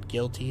pled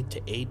guilty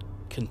to 8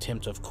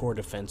 contempt of court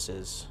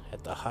offenses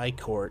at the High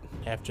Court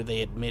after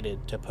they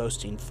admitted to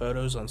posting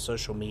photos on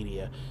social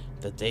media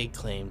that they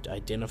claimed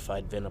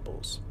identified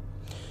Venables.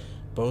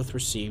 Both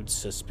received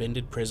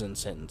suspended prison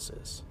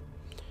sentences.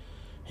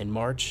 In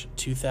March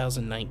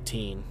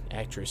 2019,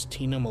 actress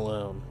Tina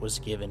Malone was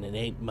given an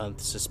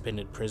 8-month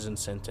suspended prison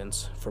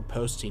sentence for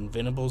posting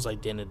Venables'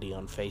 identity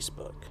on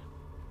Facebook.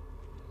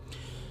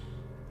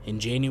 In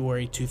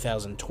January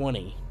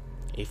 2020,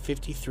 a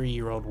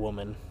 53-year-old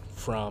woman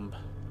from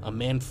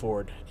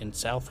Manford in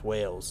South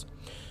Wales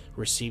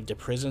received a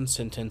prison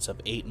sentence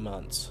of 8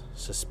 months,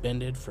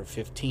 suspended for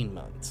 15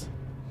 months.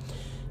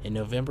 In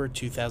November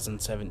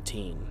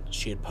 2017,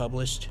 she had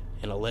published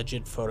an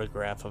alleged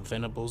photograph of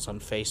Venables on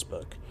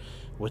Facebook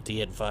with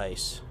the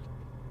advice,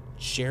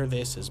 "Share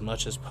this as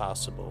much as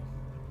possible."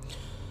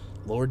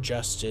 Lord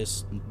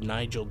Justice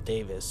Nigel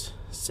Davis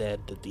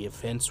said that the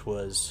offense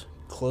was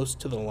close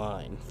to the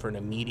line for an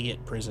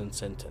immediate prison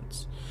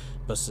sentence,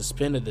 but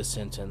suspended the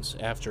sentence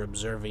after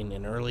observing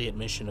an early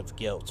admission of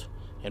guilt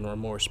and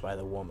remorse by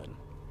the woman.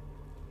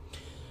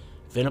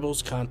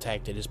 Venables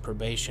contacted his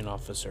probation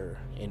officer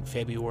in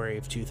February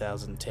of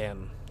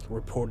 2010,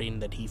 reporting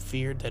that he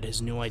feared that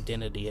his new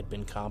identity had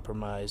been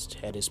compromised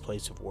at his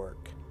place of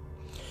work.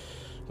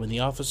 When the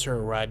officer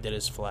arrived at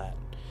his flat,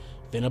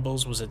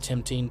 Venables was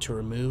attempting to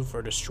remove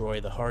or destroy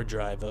the hard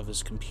drive of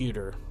his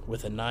computer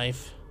with a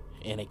knife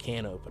and a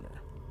can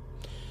opener.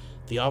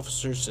 The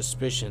officer's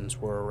suspicions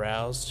were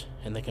aroused,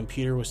 and the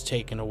computer was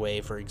taken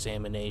away for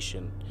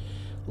examination,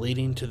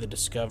 leading to the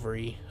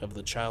discovery of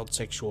the child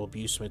sexual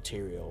abuse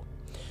material,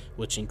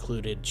 which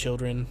included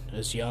children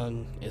as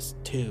young as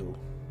 2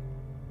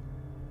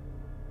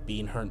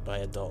 being hurt by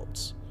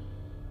adults.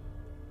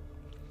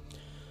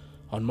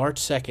 On March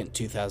 2,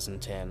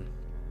 2010,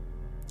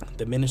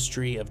 the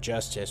Ministry of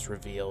Justice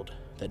revealed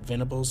that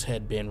Venables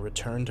had been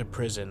returned to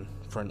prison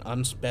for an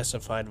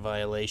unspecified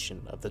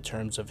violation of the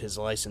terms of his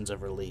license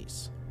of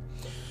release.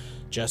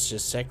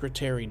 Justice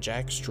Secretary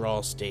Jack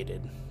Straw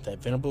stated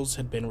that Venables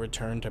had been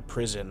returned to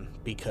prison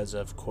because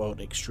of,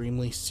 quote,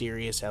 extremely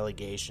serious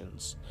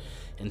allegations,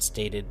 and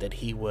stated that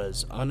he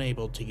was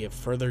unable to give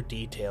further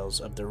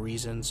details of the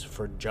reasons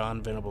for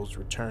John Venables'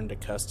 return to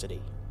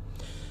custody,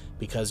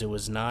 because it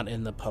was not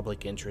in the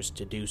public interest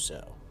to do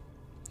so.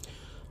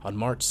 On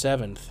March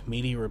 7th,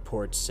 media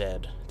reports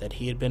said that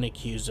he had been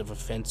accused of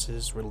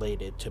offenses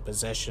related to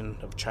possession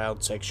of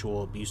child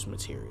sexual abuse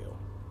material.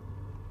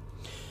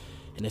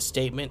 In a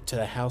statement to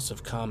the House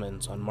of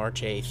Commons on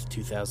March 8,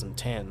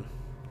 2010,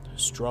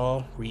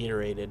 Straw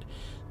reiterated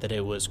that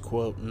it was,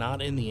 quote,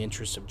 not in the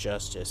interest of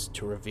justice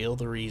to reveal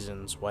the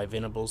reasons why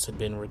Venables had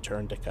been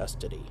returned to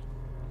custody.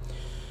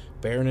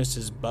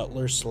 Baroness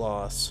Butler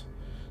Sloss,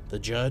 the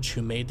judge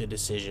who made the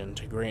decision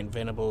to grant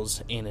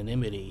Venables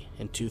anonymity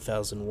in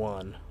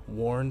 2001,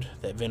 warned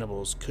that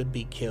Venables could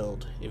be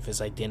killed if his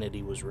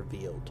identity was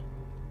revealed.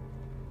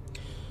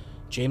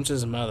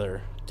 James's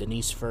mother,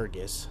 Denise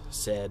Fergus,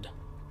 said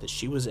that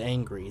she was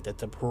angry that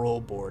the parole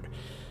board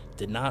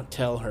did not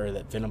tell her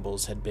that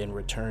Venables had been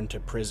returned to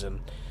prison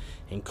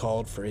and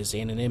called for his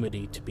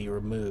anonymity to be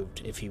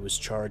removed if he was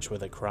charged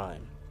with a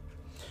crime.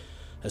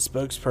 A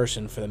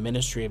spokesperson for the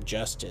Ministry of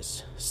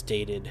Justice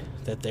stated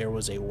that there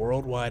was a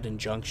worldwide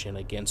injunction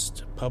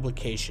against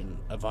publication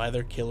of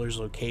either killer's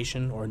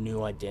location or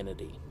new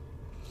identity.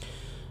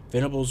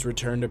 Venables'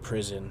 return to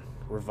prison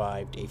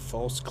revived a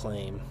false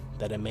claim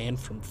that a man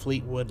from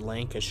Fleetwood,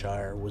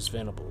 Lancashire was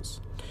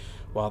Venables.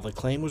 While the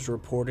claim was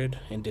reported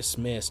and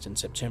dismissed in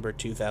September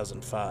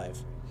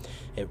 2005,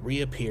 it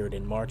reappeared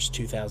in March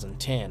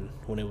 2010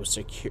 when it was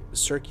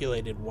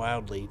circulated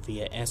wildly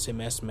via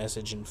SMS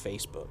message and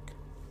Facebook.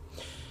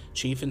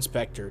 Chief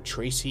Inspector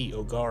Tracy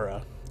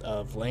O'Gara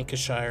of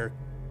Lancashire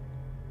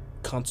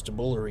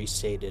Constabulary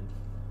stated,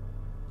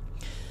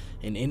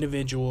 an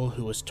individual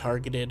who was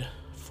targeted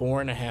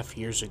 4.5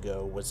 years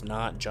ago was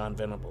not John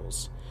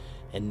Venables,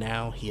 and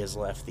now he has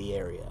left the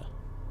area.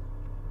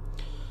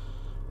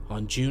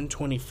 On June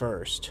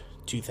 21,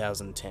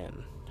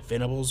 2010,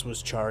 Venables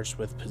was charged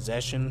with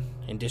possession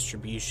and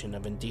distribution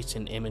of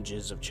indecent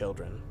images of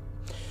children.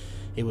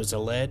 It was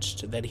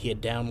alleged that he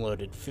had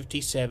downloaded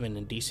 57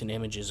 indecent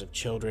images of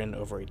children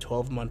over a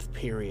 12-month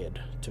period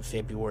to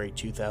February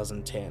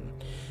 2010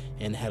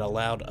 and had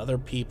allowed other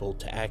people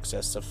to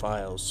access the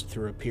files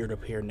through a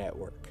peer-to-peer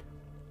network.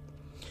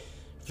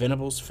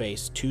 Venables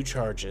faced 2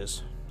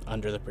 charges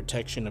under the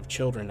Protection of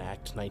Children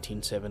Act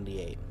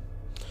 1978.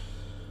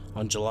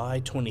 On July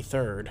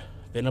 23rd,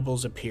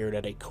 Venables appeared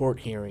at a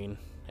court hearing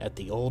at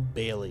the Old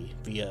Bailey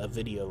via a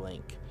video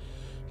link,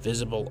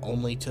 visible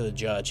only to the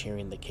judge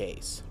hearing the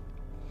case.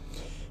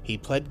 He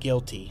pled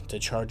guilty to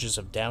charges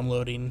of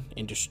downloading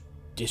and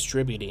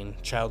distributing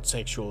child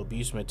sexual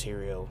abuse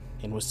material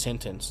and was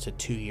sentenced to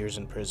 2 years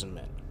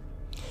imprisonment.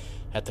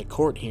 At the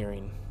court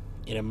hearing,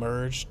 it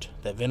emerged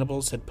that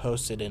Venables had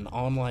posted in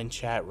online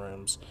chat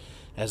rooms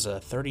as a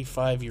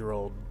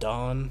 35-year-old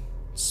Dawn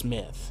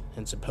Smith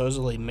and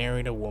supposedly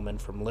married a woman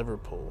from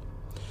Liverpool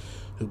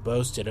who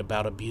boasted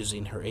about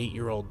abusing her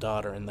 8-year-old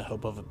daughter in the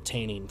hope of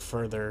obtaining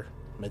further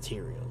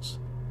materials.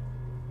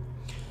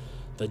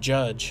 The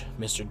judge,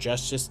 Mr.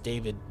 Justice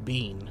David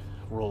Bean,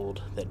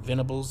 ruled that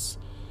Venables'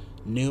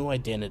 new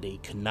identity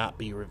could not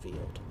be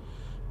revealed,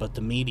 but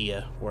the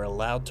media were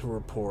allowed to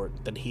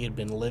report that he had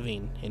been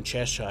living in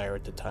Cheshire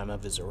at the time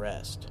of his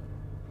arrest.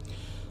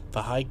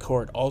 The High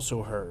Court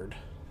also heard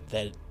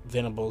that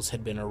Venables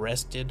had been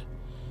arrested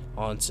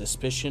on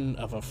suspicion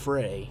of a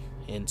fray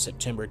in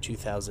September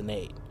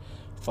 2008,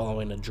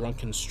 following a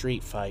drunken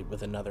street fight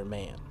with another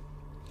man.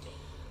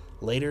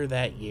 Later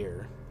that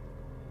year,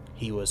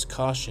 he was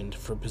cautioned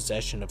for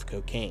possession of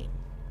cocaine.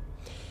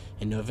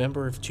 In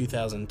November of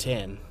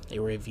 2010, a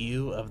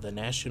review of the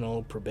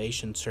National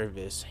Probation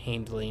Service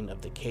handling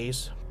of the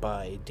case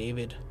by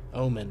David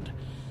Omand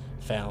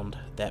found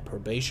that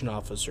probation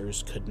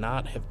officers could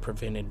not have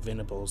prevented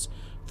Venables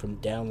from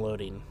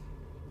downloading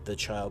the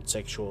child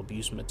sexual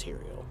abuse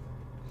material.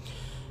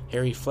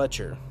 Harry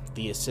Fletcher,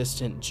 the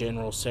Assistant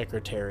General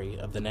Secretary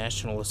of the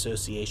National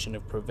Association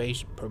of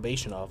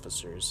Probation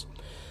Officers,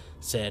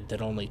 said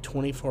that only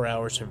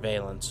 24-hour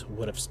surveillance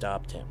would have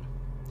stopped him.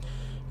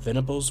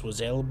 Venables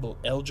was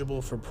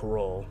eligible for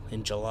parole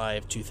in July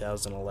of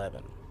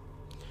 2011.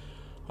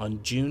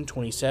 On June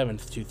 27,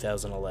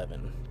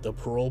 2011, the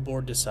parole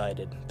board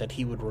decided that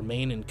he would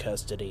remain in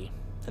custody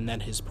and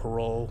that his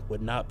parole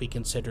would not be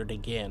considered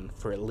again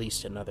for at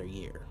least another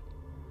year.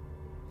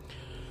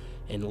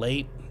 In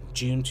late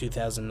June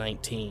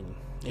 2019,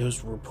 it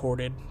was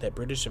reported that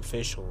British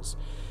officials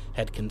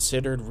had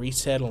considered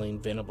resettling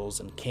Venables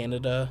in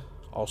Canada,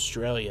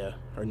 Australia,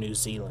 or New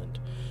Zealand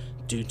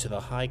due to the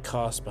high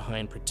cost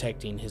behind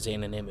protecting his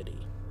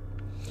anonymity.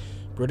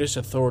 British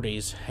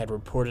authorities had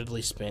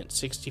reportedly spent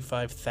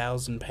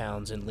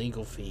 £65,000 in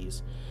legal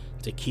fees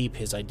to keep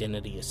his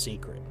identity a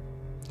secret.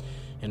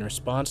 In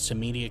response to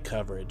media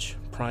coverage,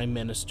 Prime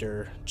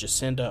Minister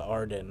Jacinda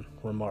Ardern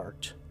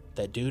remarked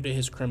that due to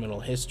his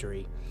criminal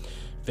history,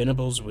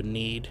 Venables would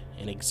need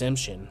an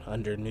exemption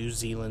under New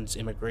Zealand's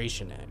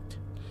Immigration Act.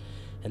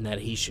 and that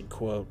he should,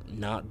 quote,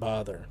 not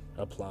bother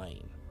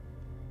applying.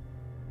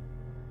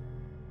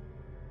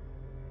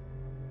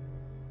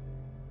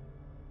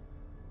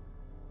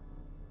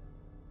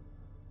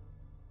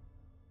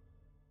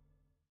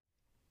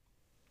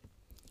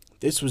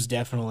 This was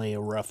definitely a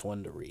rough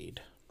one to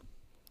read.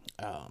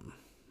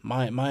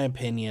 My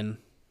opinion,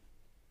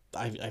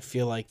 I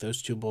feel like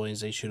those two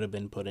boys, they should have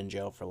been put in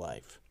jail for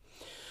life.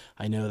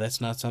 I know that's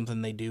not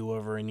something they do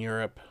over in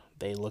Europe.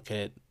 They look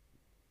at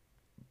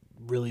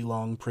really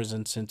long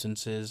prison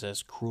sentences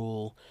as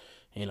cruel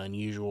and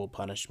unusual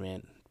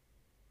punishment.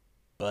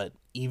 But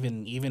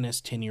even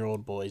as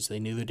 10-year-old boys, they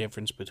knew the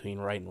difference between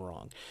right and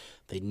wrong.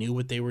 They knew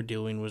what they were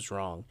doing was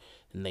wrong,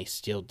 and they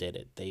still did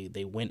it.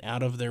 They went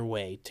out of their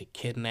way to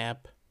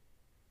kidnap,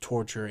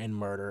 torture, and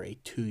murder a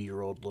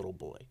 2-year-old little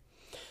boy.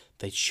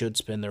 They should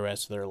spend the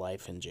rest of their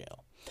life in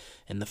jail.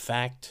 And the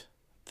fact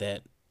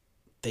that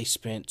they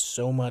spent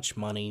so much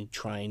money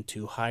trying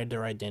to hide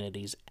their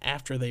identities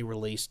after they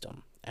released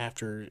them,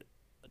 after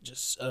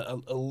just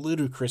a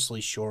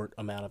ludicrously short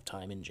amount of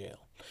time in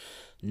jail,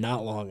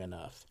 not long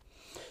enough,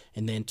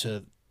 and then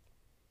to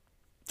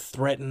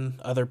threaten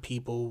other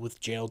people with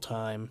jail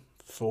time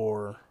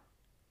for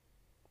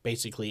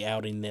basically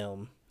outing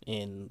them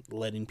and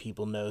letting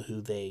people know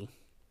who they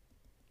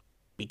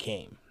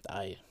became.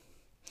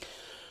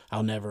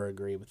 I'll never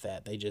agree with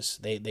that.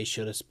 They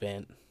should have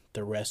spent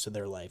the rest of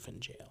their life in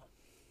jail.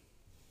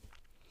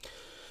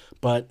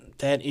 But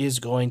that is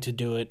going to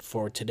do it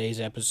for today's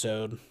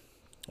episode.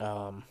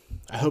 I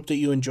hope that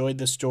you enjoyed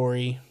the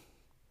story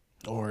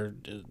or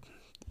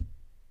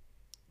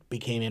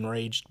became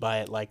enraged by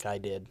it like I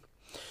did.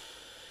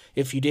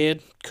 If you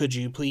did, could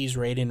you please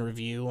rate and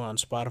review on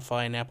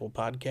Spotify and Apple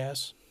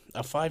Podcasts?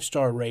 A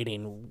 5-star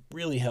rating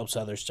really helps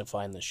others to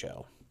find the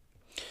show.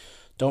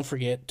 Don't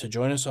forget to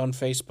join us on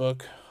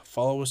Facebook,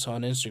 follow us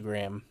on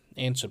Instagram,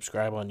 and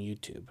subscribe on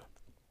YouTube.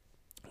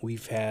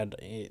 We've had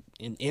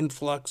an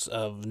influx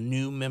of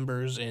new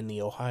members in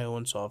the Ohio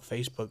Unsolved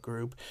Facebook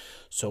group,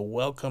 so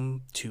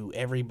welcome to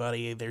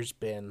everybody. There's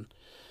been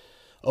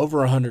over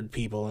 100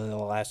 people in the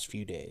last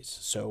few days,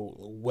 so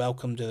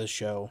welcome to the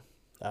show.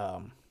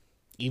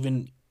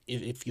 Even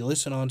if you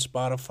listen on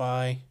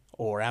Spotify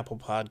or Apple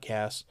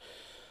Podcasts,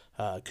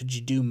 could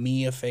you do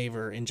me a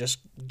favor and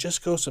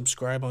just go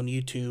subscribe on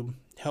YouTube?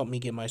 Help me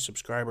get my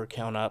subscriber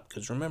count up,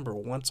 because remember,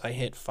 once I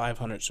hit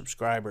 500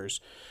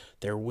 subscribers,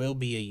 there will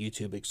be a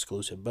YouTube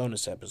exclusive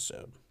bonus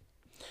episode.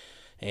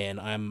 And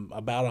I'm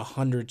about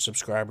 100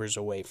 subscribers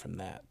away from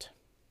that.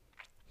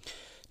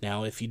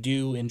 Now, if you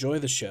do enjoy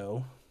the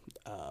show,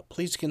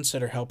 please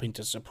consider helping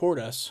to support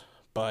us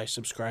by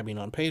subscribing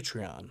on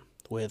Patreon,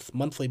 with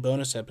monthly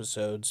bonus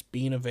episodes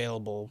being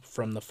available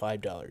from the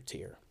 $5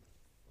 tier.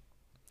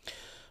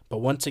 But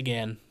once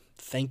again,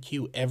 thank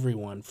you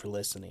everyone for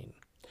listening.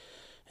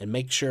 And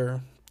make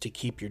sure to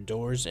keep your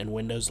doors and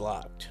windows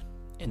locked.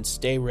 And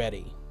stay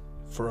ready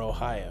for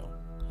Ohio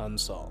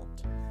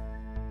Unsolved.